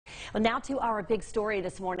Well, now to our big story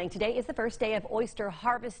this morning. Today is the first day of oyster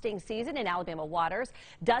harvesting season in Alabama waters.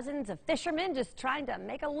 Dozens of fishermen just trying to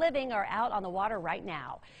make a living are out on the water right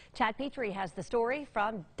now. Chad Petrie has the story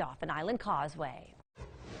from Dauphin Island Causeway.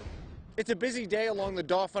 It's a busy day along the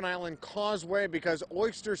Dauphin Island Causeway because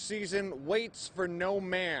oyster season waits for no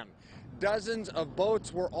man. Dozens of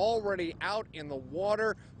boats were already out in the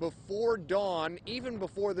water before dawn, even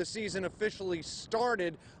before the season officially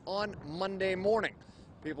started on Monday morning.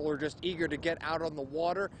 People are just eager to get out on the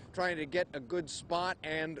water, trying to get a good spot,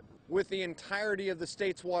 and with the entirety of the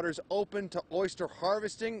state's waters open to oyster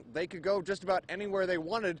harvesting, they could go just about anywhere they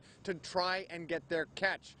wanted to try and get their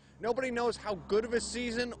catch. Nobody knows how good of a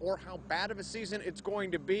season or how bad of a season it's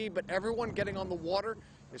going to be, but everyone getting on the water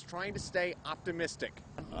is trying to stay optimistic.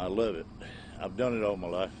 I love it. I've done it all my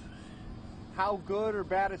life. How good or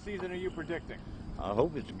bad a season are you predicting? I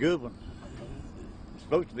hope it's a good one. It's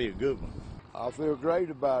supposed to be a good one. I feel great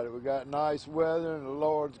about it. We got nice weather and the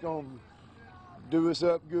Lord's going to do us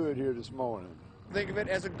up good here this morning. Think of it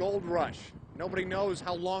as a gold rush. Nobody knows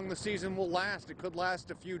how long the season will last. It could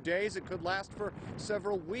last a few days. It could last for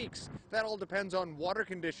several weeks. That all depends on water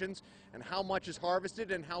conditions and how much is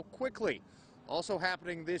harvested and how quickly. Also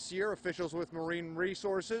happening this year, officials with Marine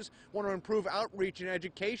Resources want to improve outreach and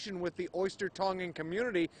education with the oyster tonging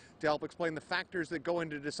community to help explain the factors that go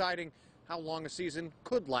into deciding how long a season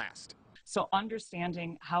could last. So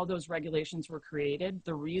understanding how those regulations were created,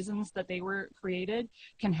 the reasons that they were created,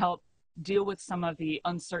 can help deal with some of the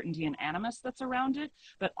uncertainty and animus that's around it.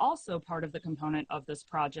 But also part of the component of this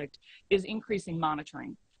project is increasing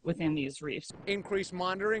monitoring within these reefs. Increased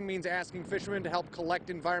monitoring means asking fishermen to help collect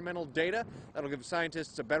environmental data. That'll give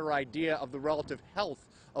scientists a better idea of the relative health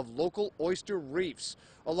of local oyster reefs.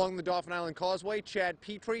 Along the Dauphin Island Causeway, Chad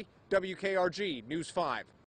Petrie, WKRG News 5.